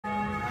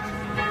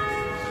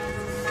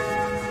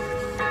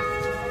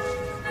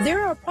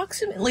There are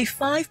approximately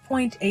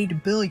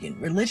 5.8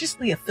 billion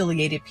religiously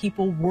affiliated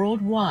people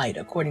worldwide,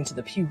 according to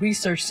the Pew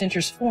Research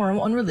Center's Forum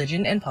on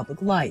Religion and Public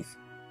Life.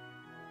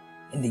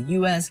 In the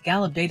U.S.,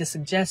 Gallup data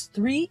suggests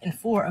 3 in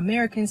 4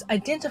 Americans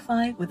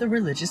identify with a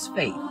religious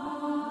faith.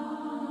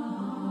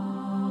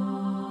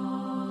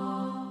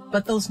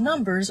 But those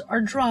numbers are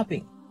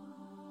dropping.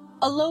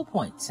 A low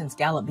point since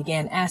Gallup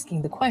began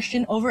asking the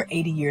question over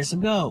 80 years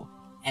ago,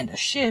 and a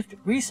shift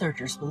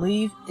researchers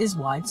believe is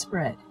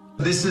widespread.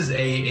 This is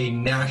a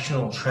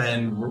national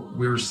trend.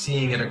 We're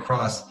seeing it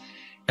across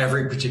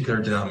every particular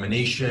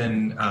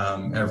denomination,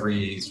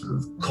 every sort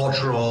of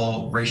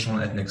cultural, racial,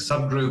 and ethnic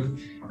subgroup.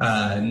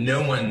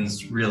 No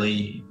one's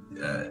really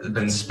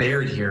been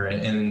spared here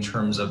in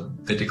terms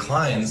of the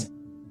declines.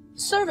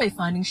 Survey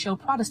findings show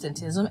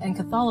Protestantism and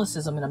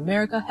Catholicism in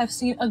America have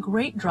seen a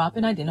great drop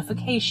in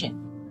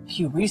identification.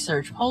 Pew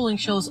Research polling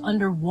shows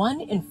under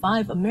 1 in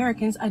 5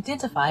 Americans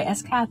identify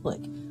as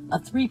Catholic, a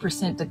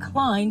 3%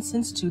 decline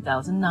since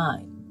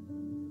 2009.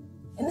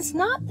 And it's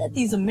not that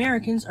these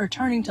Americans are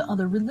turning to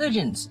other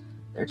religions.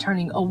 They're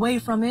turning away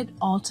from it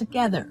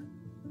altogether.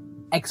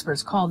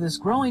 Experts call this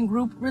growing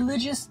group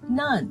religious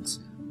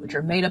nuns, which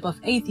are made up of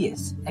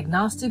atheists,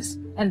 agnostics,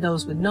 and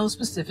those with no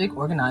specific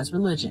organized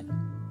religion.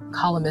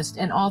 Columnist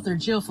and author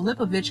Jill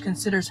Filipovich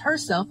considers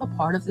herself a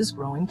part of this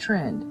growing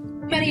trend.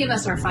 Many of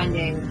us are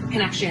finding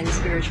connection,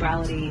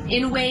 spirituality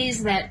in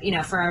ways that,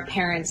 for our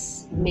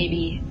parents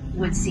maybe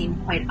would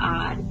seem quite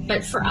odd,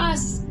 but for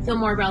us feel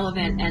more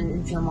relevant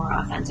and feel more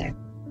authentic.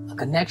 A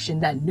connection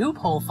that new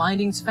poll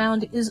findings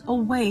found is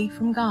away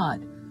from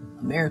God.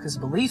 America's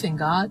belief in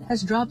God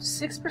has dropped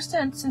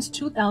 6% since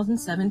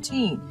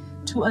 2017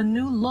 to a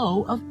new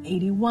low of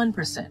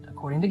 81%,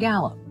 according to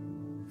Gallup.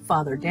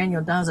 Father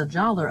Daniel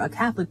Daza-Joller, a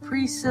Catholic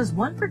priest, says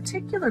one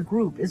particular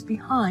group is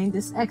behind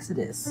this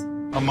exodus.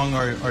 Among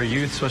our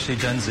youth, especially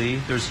Gen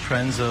Z, there's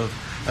trends of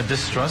a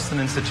distrust in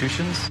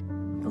institutions.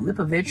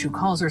 Filipovich, who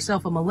calls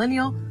herself a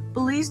millennial,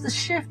 believes the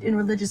shift in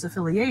religious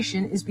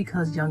affiliation is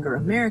because younger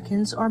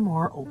Americans are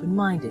more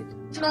open-minded.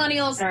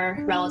 Millennials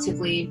are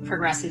relatively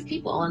progressive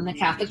people, and the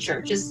Catholic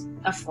Church is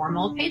a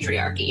formal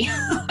patriarchy.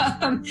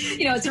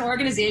 It's an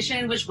organization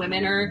in which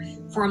women are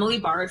formally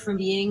barred from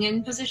being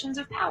in positions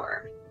of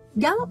power.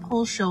 Gallup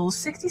poll shows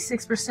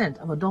 66%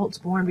 of adults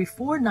born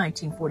before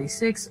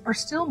 1946 are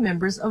still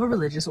members of a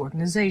religious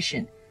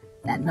organization.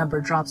 That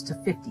number drops to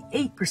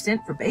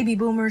 58% for baby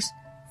boomers,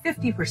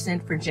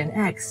 50% for Gen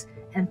X,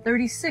 and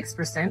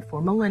 36%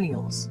 for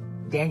millennials.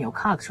 Daniel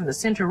Cox from the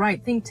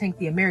center-right think tank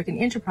the American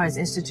Enterprise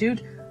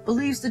Institute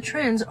believes the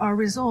trends are a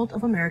result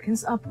of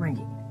Americans'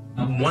 upbringing.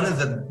 One of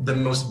the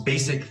most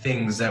basic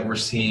things that we're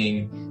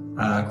seeing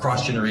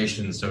across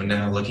generations, so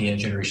now looking at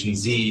Generation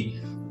Z,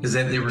 is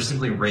that they were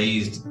simply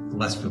raised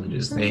less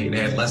religious. They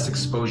had less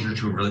exposure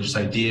to religious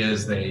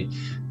ideas. They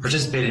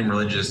participated in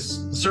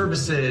religious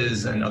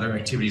services and other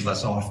activities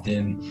less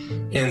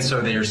often. And so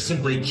they are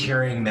simply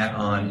carrying that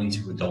on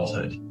into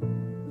adulthood.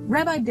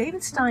 Rabbi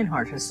David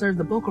Steinhardt has served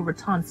the Boca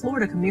Raton,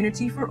 Florida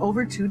community for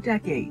over 2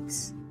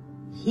 decades.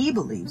 He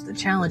believes the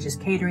challenge is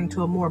catering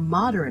to a more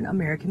modern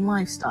American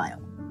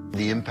lifestyle.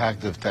 The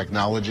impact of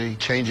technology,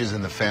 changes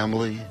in the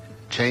family,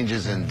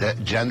 changes in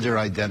gender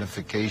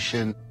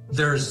identification.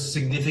 There's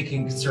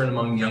significant concern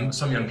among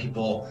some young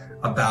people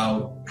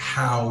about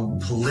how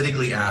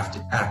politically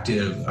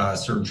active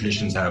certain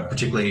traditions have,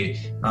 particularly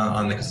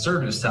on the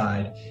conservative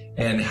side,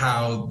 and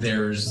how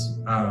there's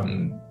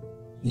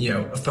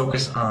a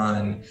focus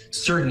on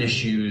certain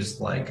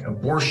issues like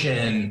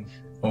abortion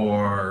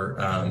or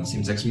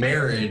same-sex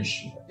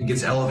marriage. It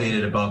gets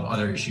elevated above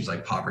other issues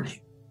like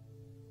poverty.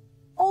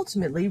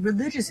 Ultimately,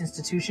 religious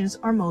institutions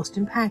are most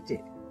impacted.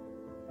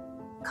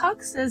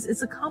 Cox says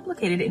it's a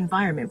complicated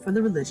environment for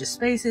the religious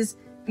spaces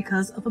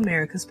because of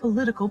America's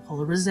political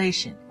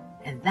polarization,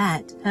 and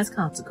that has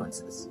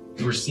consequences.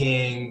 We're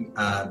seeing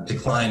a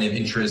decline of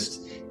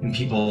interest in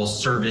people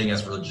serving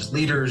as religious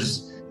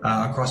leaders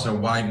across a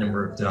wide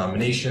number of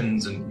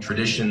denominations and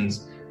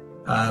traditions.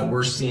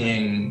 We're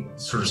seeing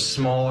sort of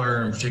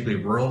smaller and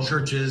particularly rural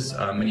churches.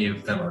 Many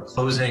of them are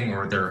closing,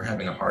 or they're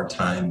having a hard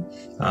time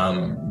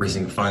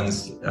raising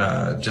funds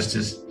just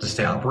to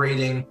stay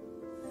operating.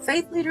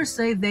 Faith leaders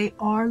say they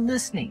are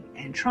listening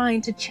and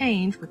trying to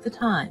change with the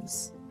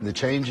times. The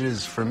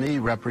changes, for me,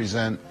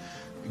 represent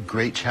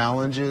great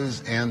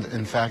challenges and,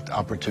 in fact,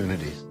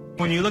 opportunities.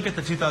 When you look at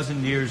the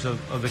 2,000 years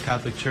of the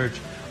Catholic Church,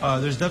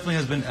 there's definitely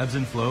has been ebbs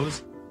and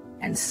flows.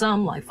 And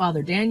some, like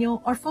Father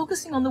Daniel, are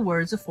focusing on the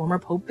words of former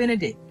Pope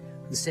Benedict,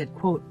 who said,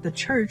 quote, "The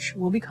church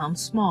will become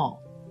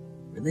small."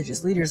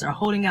 Religious leaders are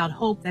holding out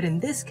hope that in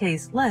this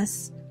case,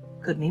 less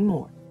could mean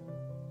more.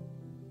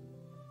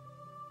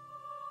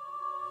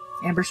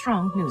 Amber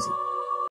Strong, Newsy.